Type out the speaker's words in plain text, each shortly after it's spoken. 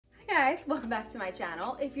guys, welcome back to my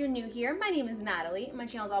channel. If you're new here, my name is Natalie and my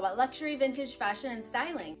channel is all about luxury, vintage, fashion, and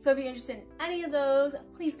styling. So if you're interested in any of those,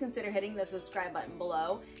 please consider hitting the subscribe button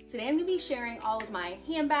below. Today I'm going to be sharing all of my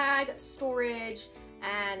handbag, storage,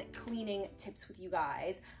 and cleaning tips with you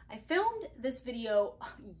guys. I filmed this video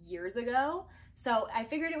years ago, so I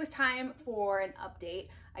figured it was time for an update.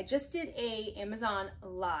 I just did a Amazon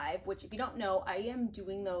Live, which if you don't know, I am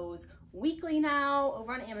doing those weekly now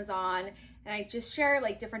over on Amazon, and I just share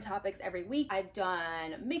like different topics every week. I've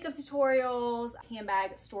done makeup tutorials,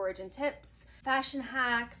 handbag storage and tips, fashion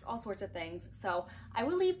hacks, all sorts of things. So I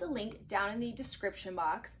will leave the link down in the description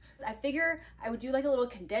box. I figure I would do like a little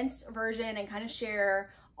condensed version and kind of share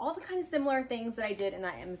all the kind of similar things that I did in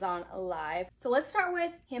that Amazon Live. So let's start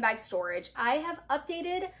with handbag storage. I have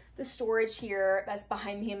updated the storage here that's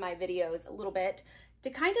behind me in my videos a little bit to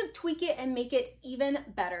kind of tweak it and make it even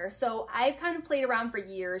better. So I've kind of played around for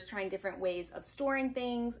years trying different ways of storing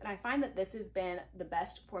things, and I find that this has been the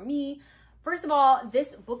best for me. First of all,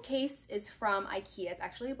 this bookcase is from IKEA. It's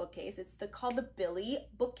actually a bookcase. It's called the Billy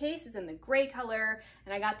bookcase. It's in the gray color,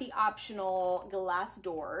 and I got the optional glass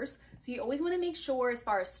doors. So you always want to make sure, as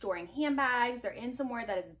far as storing handbags, they're in somewhere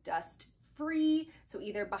that is dust free. So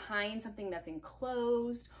either behind something that's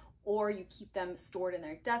enclosed, or you keep them stored in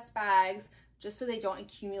their dust bags, just so they don't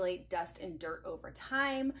accumulate dust and dirt over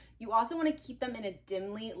time. You also want to keep them in a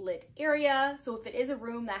dimly lit area. So if it is a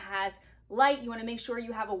room that has light, you want to make sure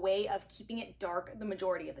you have a way of keeping it dark the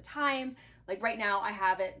majority of the time. Like right now I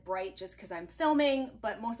have it bright just because I'm filming,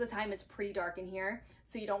 but most of the time it's pretty dark in here.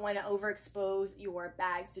 So you don't want to overexpose your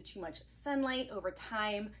bags to too much sunlight over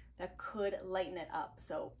time. That could lighten it up.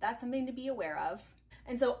 So that's something to be aware of.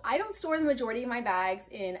 And so I don't store the majority of my bags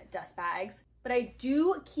in dust bags, but I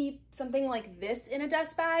do keep something like this in a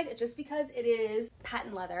dust bag just because it is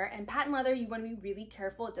patent leather, and patent leather, you want to be really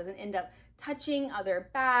careful it doesn't end up touching other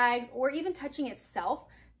bags or even touching itself,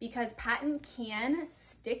 because patent can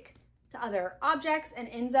stick to other objects and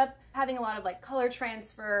ends up having a lot of like color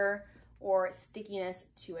transfer or stickiness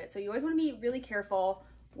to it. So you always want to be really careful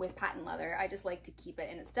with patent leather. I just like to keep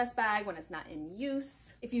it in its dust bag when it's not in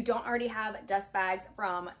use. If you don't already have dust bags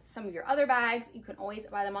from some of your other bags, you can always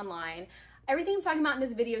buy them online. Everything I'm talking about in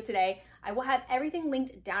this video today, I will have everything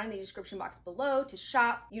linked down in the description box below to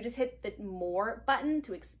shop. You just hit the more button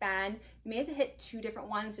to expand. You may have to hit 2 different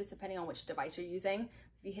ones just depending on which device you're using.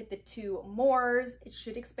 If you hit the 2 mores, it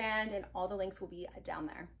should expand and all the links will be down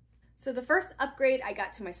there. So the first upgrade I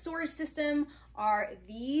got to my storage system are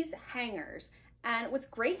these hangers. And what's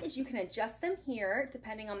great is you can adjust them here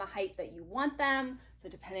depending on the height that you want them. So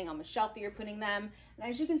depending on the shelf that you're putting them.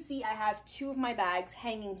 And as you can see, I have 2 of my bags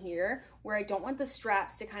hanging here where I don't want the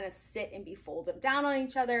straps to kind of sit and be folded down on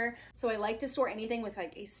each other. So I like to store anything with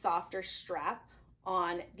like a softer strap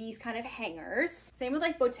on these kind of hangers. Same with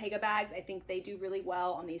like Bottega bags. I think they do really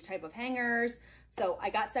well on these type of hangers. So I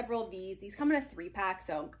got several of these. These come in a 3-pack,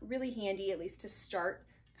 so really handy at least to start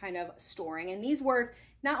kind of storing. And these work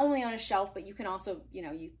not only on a shelf, but you can also,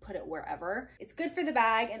 you put it wherever. It's good for the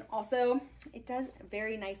bag, and also it does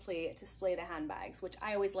very nicely to display the handbags, which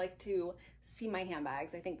I always like to see my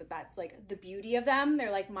handbags. I think that that's like the beauty of them.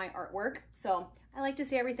 They're like my artwork. So I like to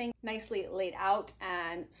see everything nicely laid out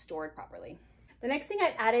and stored properly. The next thing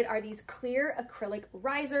I've added are these clear acrylic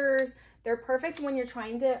risers. They're perfect when you're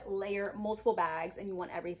trying to layer multiple bags and you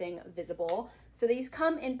want everything visible. So these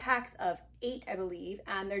come in packs of 8, I believe,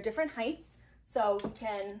 and they're different heights. So you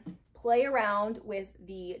can play around with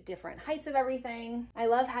the different heights of everything. I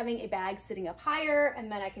love having a bag sitting up higher, and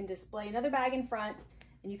then I can display another bag in front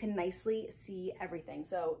and you can nicely see everything.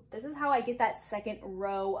 So this is how I get that second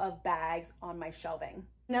row of bags on my shelving.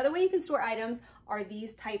 Another way you can store items are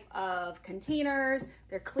these type of containers.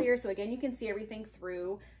 They're clear, so again, you can see everything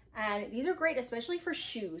through. And these are great, especially for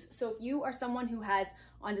shoes. So if you are someone who has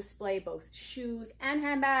on display both shoes and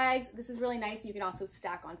handbags, this is really nice. You can also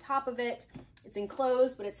stack on top of it. It's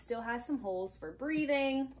enclosed, but it still has some holes for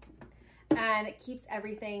breathing, and it keeps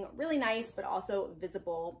everything really nice, but also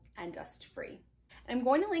visible and dust free. And I'm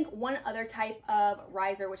going to link one other type of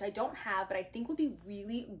riser, which I don't have, but I think would be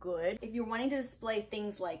really good if you're wanting to display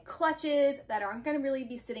things like clutches that aren't going to really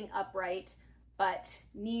be sitting upright, but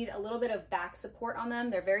need a little bit of back support on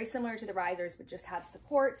them. They're very similar to the risers, but just have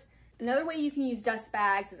support. Another way you can use dust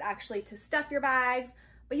bags is actually to stuff your bags,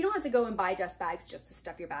 but you don't have to go and buy dust bags just to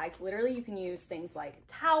stuff your bags. Literally, you can use things like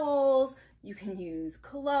towels, you can use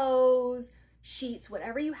clothes, sheets,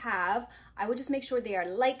 whatever you have. I would just make sure they are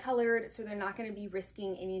light colored so they're not going to be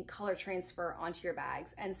risking any color transfer onto your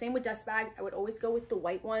bags. And same with dust bags, I would always go with the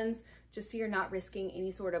white ones just so you're not risking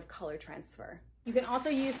any sort of color transfer. You can also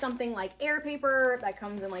use something like air paper that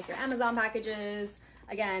comes in like your Amazon packages.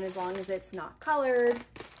 Again, as long as it's not colored,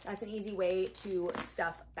 that's an easy way to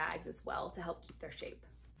stuff bags as well to help keep their shape.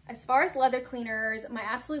 As far as leather cleaners, my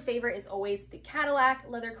absolute favorite is always the Cadillac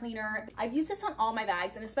leather cleaner. I've used this on all my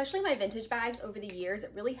bags, and especially my vintage bags over the years.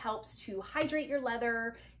 It really helps to hydrate your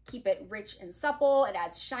leather, keep it rich and supple. It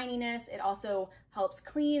adds shininess. It also helps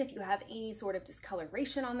clean if you have any sort of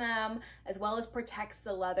discoloration on them, as well as protects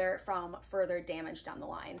the leather from further damage down the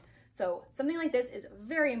line. So something like this is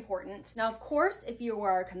very important. Now, of course, if you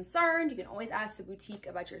are concerned, you can always ask the boutique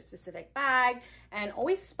about your specific bag, and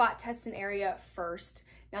always spot test an area first.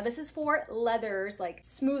 Now, this is for leathers, like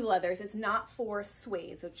smooth leathers. It's not for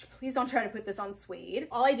suede, so please don't try to put this on suede.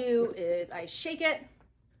 All I do is I shake it,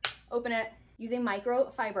 open it, using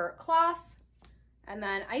microfiber cloth, and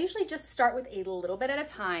then I usually just start with a little bit at a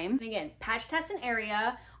time. And again, patch test an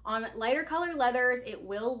area. On lighter color leathers, it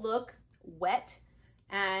will look wet,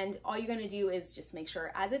 and all you're gonna do is just make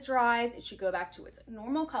sure as it dries, it should go back to its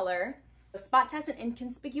normal color. So spot test an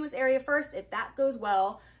inconspicuous area first. If that goes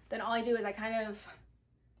well, then all I do is I kind of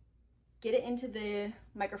get it into the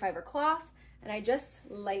microfiber cloth, and I just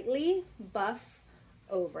lightly buff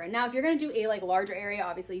over. And now if you're gonna do a larger area,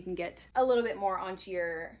 obviously you can get a little bit more onto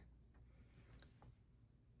your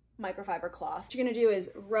microfiber cloth. What you're gonna do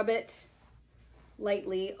is rub it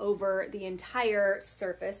lightly over the entire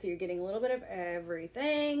surface, so you're getting a little bit of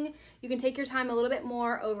everything. You can take your time a little bit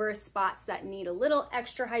more over spots that need a little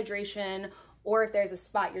extra hydration, or if there's a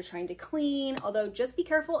spot you're trying to clean, although just be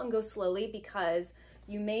careful and go slowly, because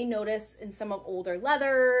you may notice in some of older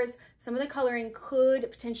leathers, some of the coloring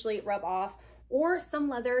could potentially rub off, or some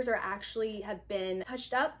leathers are actually have been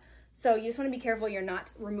touched up. So you just want to be careful you're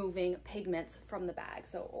not removing pigments from the bag.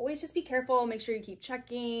 So always just be careful, make sure you keep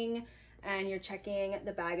checking, and you're checking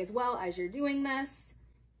the bag as well as you're doing this.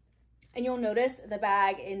 And you'll notice the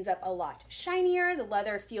bag ends up a lot shinier. The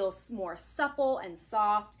leather feels more supple and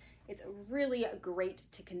soft. It's really great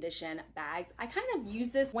to condition bags. I kind of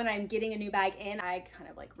use this when I'm getting a new bag in. I kind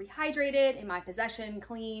of rehydrate it in my possession,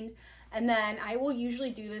 cleaned, and then I will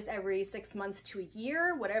usually do this every 6 months to a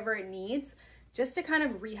year, whatever it needs, just to kind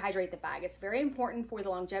of rehydrate the bag. It's very important for the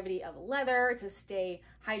longevity of leather to stay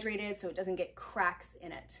hydrated so it doesn't get cracks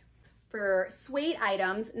in it. For suede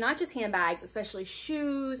items, not just handbags, especially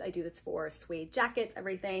shoes, I do this for suede jackets,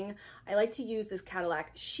 everything. I like to use this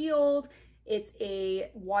Cadillac Shield. It's a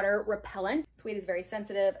water repellent. Suede is very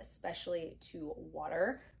sensitive, especially to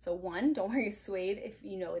water. So one, don't wear your suede if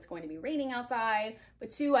you know it's going to be raining outside.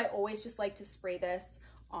 But two, I always just like to spray this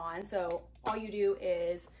on. So all you do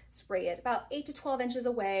is spray it about 8 to 12 inches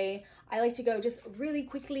away. I like to go just really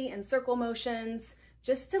quickly in circle motions,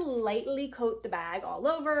 just to lightly coat the bag all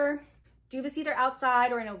over. Do this either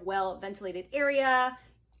outside or in a well-ventilated area.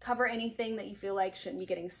 Cover anything that you feel like shouldn't be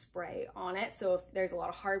getting spray on it. So if there's a lot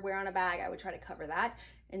of hardware on a bag, I would try to cover that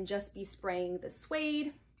and just be spraying the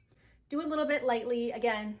suede. Do a little bit lightly.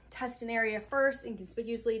 Again, test an area first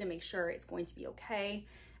inconspicuously to make sure it's going to be okay.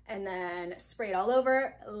 And then spray it all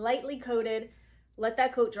over, lightly coated. Let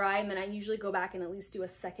that coat dry, and then I usually go back and at least do a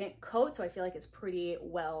second coat so I feel like it's pretty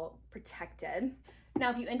well protected. Now,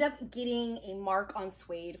 if you end up getting a mark on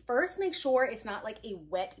suede, first make sure it's not like a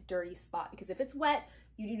wet, dirty spot, because if it's wet,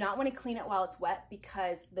 you do not want to clean it while it's wet,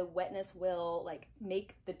 because the wetness will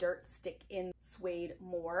make the dirt stick in suede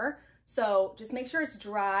more. So just make sure it's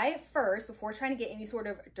dry first before trying to get any sort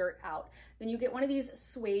of dirt out. Then you get one of these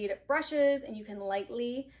suede brushes and you can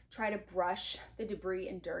lightly try to brush the debris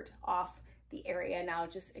and dirt off the area. Now,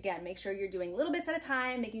 just again, make sure you're doing little bits at a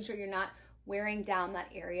time, making sure you're not wearing down that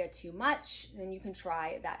area too much. Then you can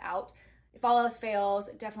try that out. If all else fails,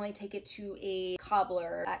 definitely take it to a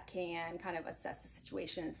cobbler that can kind of assess the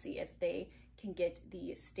situation and see if they can get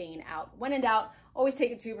the stain out. When in doubt, always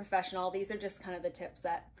take it to a professional. These are just kind of the tips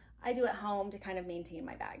that I do at home to kind of maintain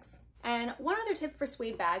my bags. And one other tip for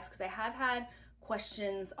suede bags, because I have had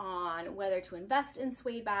questions on whether to invest in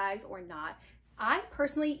suede bags or not. I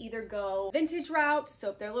personally either go vintage route, so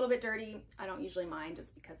if they're a little bit dirty, I don't usually mind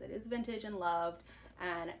just because it is vintage and loved,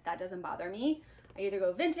 and that doesn't bother me. I either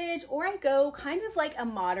go vintage or I go kind of like a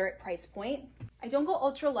moderate price point. I don't go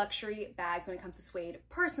ultra luxury bags when it comes to suede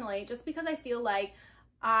personally, just because I feel like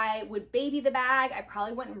I would baby the bag. I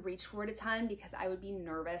probably wouldn't reach for it a ton because I would be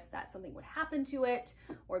nervous that something would happen to it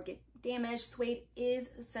or get damaged. Suede is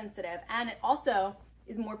sensitive, and it also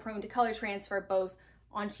is more prone to color transfer, both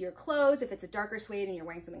onto your clothes if it's a darker suede and you're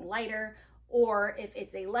wearing something lighter, or if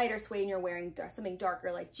it's a lighter suede and you're wearing something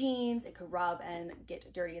darker like jeans, it could rub and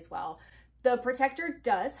get dirty as well. The protector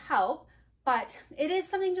does help, but it is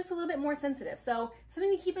something just a little bit more sensitive. So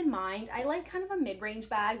something to keep in mind. I like kind of a mid-range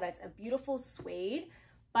bag that's a beautiful suede,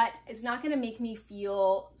 but it's not gonna make me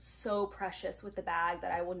feel so precious with the bag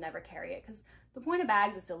that I will never carry it, because the point of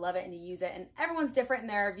bags is to love it and to use it, and everyone's different in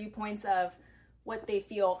their viewpoints of what they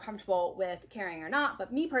feel comfortable with carrying or not.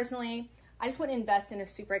 But me personally, I just wouldn't invest in a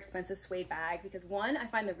super expensive suede bag because one, I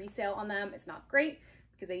find the resale on them is not great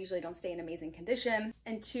because they usually don't stay in amazing condition.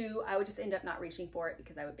 And two, I would just end up not reaching for it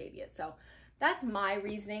because I would baby it. So that's my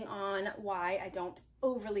reasoning on why I don't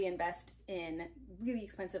overly invest in really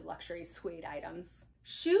expensive luxury suede items.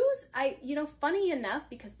 Shoes, funny enough,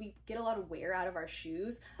 because we get a lot of wear out of our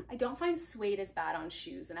shoes, I don't find suede as bad on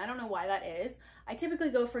shoes, and I don't know why that is. I typically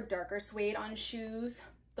go for darker suede on shoes.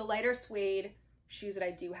 The lighter suede shoes that I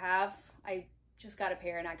do have, I just got a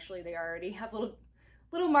pair, and actually they already have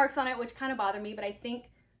little marks on it, which kind of bother me, but I think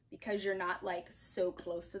because you're not like so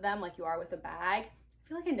close to them like you are with a bag, I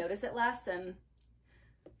feel like I notice it less. And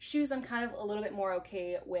shoes, I'm kind of a little bit more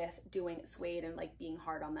okay with doing suede and like being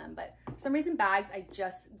hard on them, but for some reason bags, I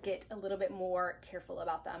just get a little bit more careful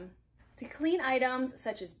about them. To clean items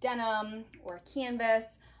such as denim or canvas,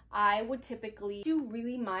 I would typically do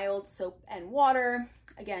really mild soap and water.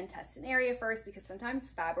 Again, test an area first, because sometimes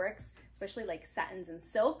fabrics, especially like satins and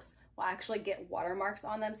silks, will actually get watermarks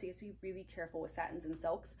on them, so you have to be really careful with satins and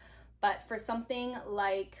silks. But for something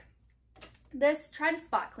like this, try to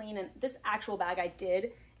spot clean. And this actual bag I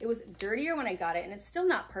did, it was dirtier when I got it, and it's still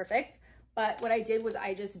not perfect, but what I did was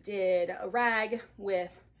I just did a rag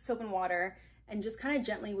with soap and water and just kind of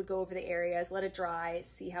gently would go over the areas, let it dry,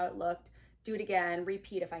 see how it looked, do it again,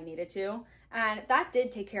 repeat if I needed to. And that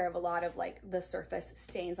did take care of a lot of like the surface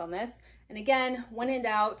stains on this. And again, when in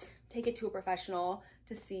doubt, take it to a professional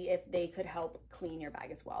to see if they could help clean your bag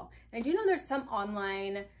as well. And I do know there's some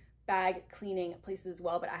online bag cleaning places as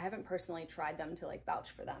well, but I haven't personally tried them to like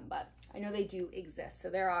vouch for them, but I know they do exist, so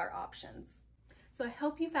there are options. So I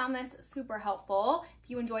hope you found this super helpful. If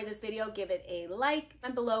you enjoyed this video, give it a like.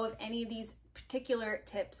 Comment below if any of these particular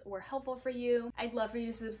tips were helpful for you. I'd love for you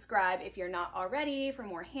to subscribe if you're not already for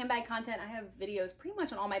more handbag content. I have videos pretty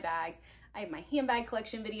much on all my bags. I have my handbag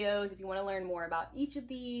collection videos if you want to learn more about each of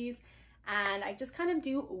these. And I just kind of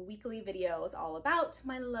do weekly videos all about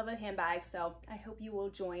my love of handbags, so I hope you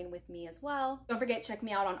will join with me as well. Don't forget, check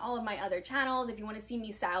me out on all of my other channels. If you want to see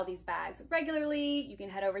me style these bags regularly, you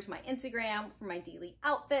can head over to my Instagram for my daily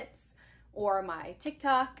outfits or my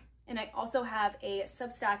TikTok. And I also have a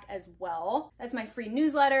Substack as well. That's my free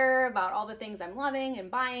newsletter about all the things I'm loving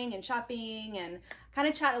and buying and shopping, and kind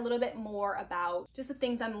of chat a little bit more about just the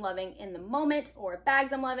things I'm loving in the moment or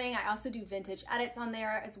bags I'm loving. I also do vintage edits on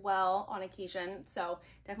there as well on occasion. So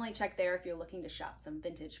definitely check there if you're looking to shop some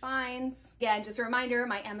vintage finds. Again, just a reminder,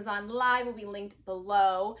 my Amazon Live will be linked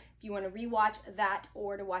below. If you want to rewatch that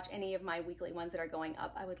or to watch any of my weekly ones that are going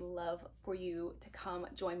up, I would love for you to come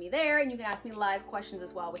join me there, and you can ask me live questions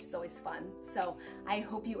as well, which is always fun. So I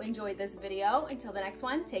hope you enjoyed this video. Until the next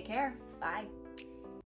one, take care. Bye.